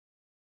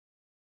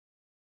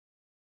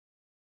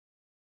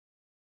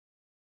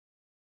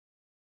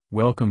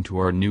Welcome to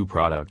our new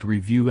product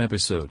review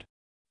episode.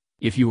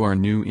 If you are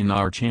new in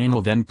our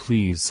channel, then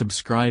please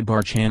subscribe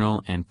our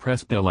channel and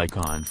press bell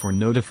icon for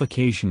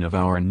notification of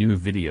our new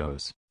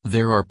videos.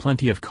 There are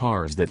plenty of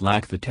cars that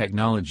lack the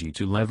technology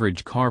to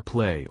leverage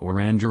CarPlay or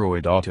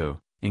Android Auto,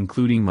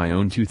 including my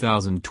own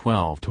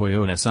 2012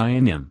 Toyota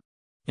Sienna.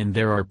 And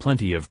there are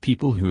plenty of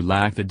people who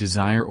lack the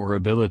desire or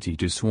ability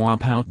to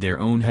swap out their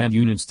own head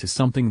units to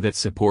something that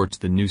supports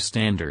the new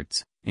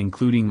standards,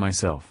 including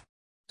myself.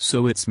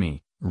 So it's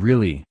me,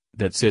 really,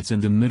 that sits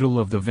in the middle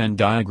of the Venn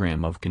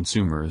diagram of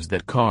consumers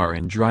that Car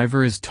and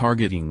Driver is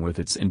targeting with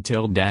its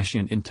Intellidash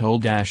and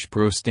Intellidash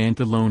Pro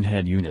standalone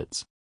head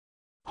units.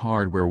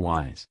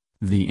 Hardware-wise,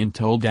 the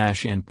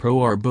Intellidash and Pro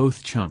are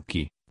both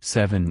chunky,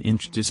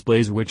 7-inch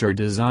displays which are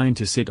designed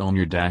to sit on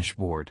your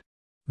dashboard.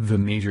 The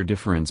major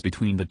difference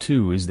between the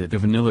two is that the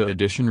Vanilla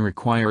Edition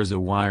requires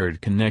a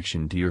wired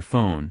connection to your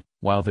phone,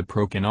 while the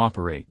Pro can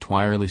operate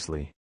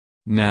wirelessly.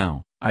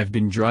 Now, I've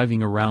been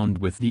driving around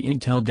with the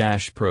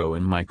Intellidash Pro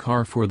in my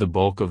car for the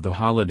bulk of the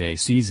holiday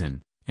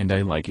season, and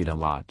I like it a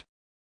lot.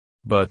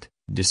 But,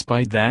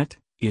 despite that,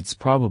 it's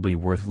probably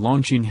worth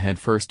launching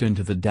headfirst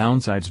into the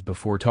downsides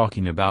before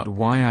talking about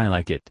why I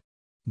like it.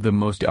 The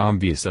most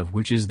obvious of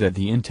which is that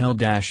the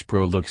Intellidash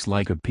Pro looks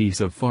like a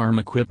piece of farm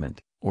equipment,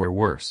 or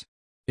worse.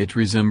 It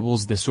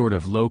resembles the sort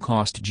of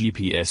low-cost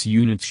GPS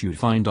units you'd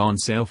find on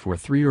sale for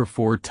 3 or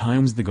 4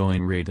 times the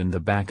going rate in the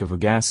back of a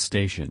gas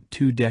station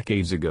 2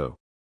 decades ago.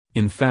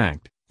 In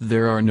fact,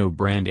 there are no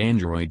brand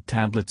Android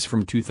tablets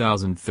from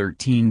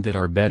 2013 that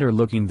are better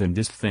looking than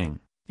this thing,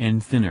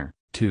 and thinner,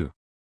 too.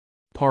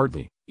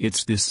 Partly,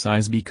 it's this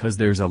size because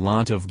there's a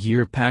lot of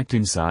gear packed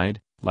inside,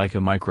 like a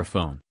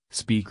microphone,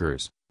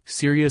 speakers,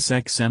 Sirius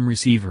XM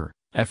receiver,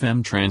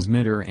 FM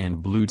transmitter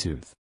and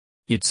Bluetooth.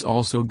 It's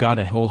also got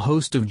a whole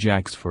host of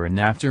jacks for an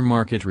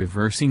aftermarket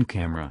reversing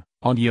camera,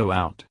 audio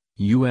out,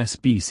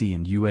 USB-C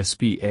and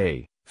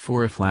USB-A,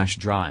 for a flash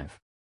drive.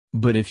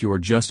 But if you're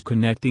just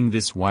connecting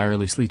this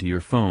wirelessly to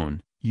your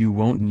phone, you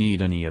won't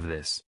need any of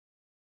this.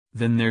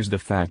 Then there's the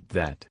fact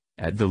that,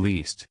 at the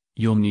least,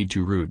 you'll need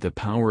to route the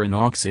power and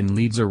aux-in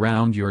leads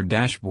around your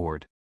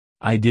dashboard.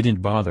 I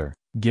didn't bother,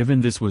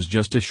 given this was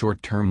just a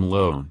short-term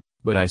loan,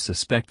 but I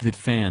suspect that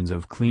fans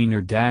of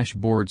cleaner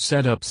dashboard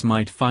setups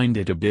might find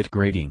it a bit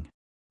grating.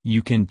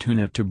 You can tune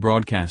it to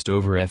broadcast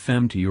over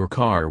FM to your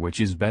car, which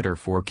is better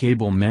for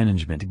cable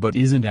management but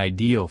isn't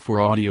ideal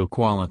for audio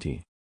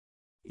quality.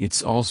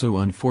 It's also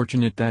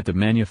unfortunate that the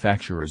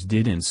manufacturers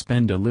didn't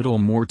spend a little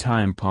more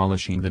time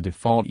polishing the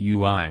default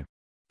UI.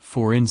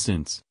 For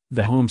instance,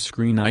 the home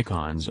screen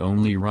icons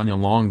only run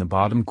along the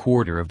bottom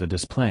quarter of the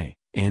display,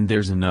 and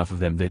there's enough of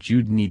them that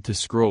you'd need to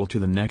scroll to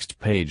the next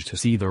page to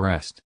see the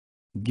rest.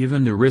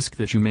 Given the risk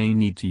that you may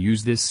need to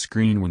use this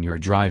screen when you're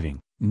driving,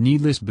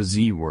 needless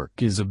busywork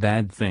is a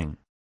bad thing.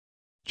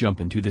 Jump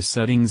into the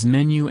settings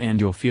menu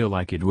and you'll feel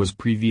like it was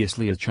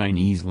previously a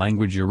Chinese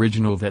language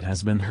original that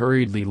has been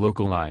hurriedly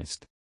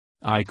localized.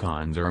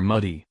 Icons are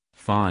muddy,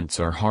 fonts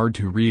are hard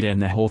to read, and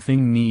the whole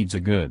thing needs a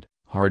good,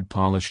 hard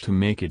polish to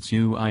make its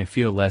UI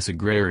feel less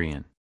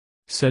agrarian.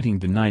 Setting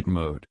the night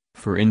mode,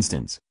 for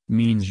instance,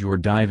 means you're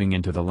diving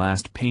into the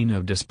last pane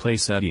of display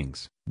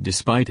settings,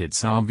 despite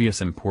its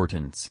obvious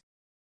importance.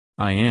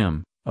 I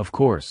am, of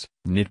course,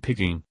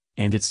 nitpicking,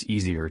 and it's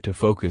easier to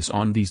focus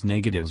on these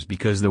negatives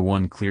because the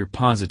one clear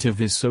positive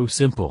is so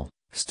simple: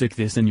 stick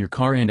this in your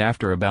car and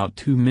after about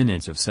 2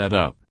 minutes of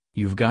setup,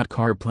 you've got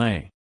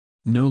CarPlay.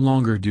 No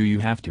longer do you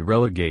have to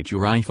relegate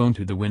your iPhone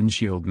to the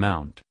windshield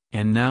mount,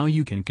 and now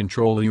you can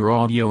control your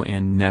audio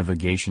and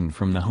navigation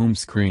from the home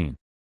screen.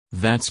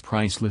 That's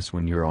priceless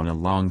when you're on a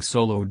long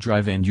solo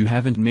drive and you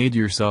haven't made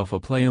yourself a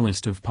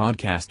playlist of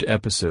podcast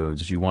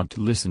episodes you want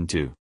to listen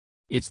to.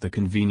 It's the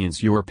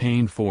convenience you're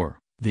paying for,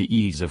 the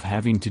ease of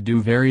having to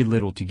do very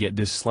little to get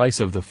this slice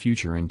of the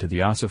future into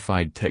the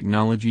ossified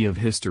technology of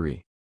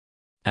history.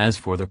 As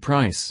for the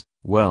price,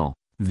 well,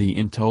 the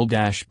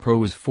Intellidash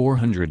Pro is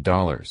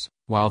 $400,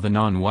 while the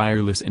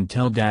non-wireless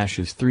Intellidash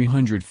is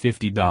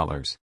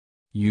 $350.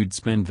 You'd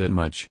spend that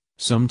much,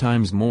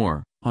 sometimes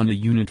more, on a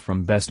unit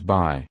from Best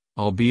Buy,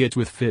 albeit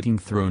with fitting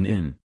thrown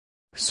in.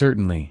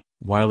 Certainly,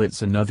 while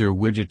it's another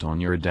widget on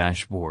your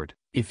dashboard,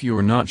 if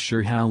you're not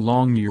sure how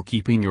long you're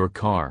keeping your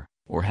car,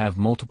 or have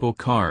multiple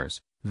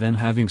cars, then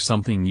having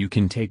something you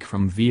can take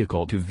from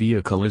vehicle to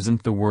vehicle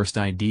isn't the worst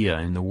idea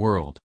in the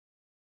world.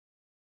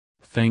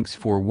 Thanks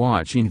for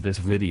watching this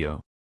video.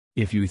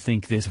 If you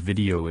think this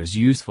video is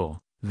useful,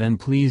 then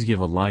please give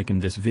a like in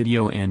this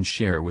video and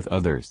share with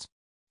others.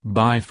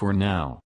 Bye for now.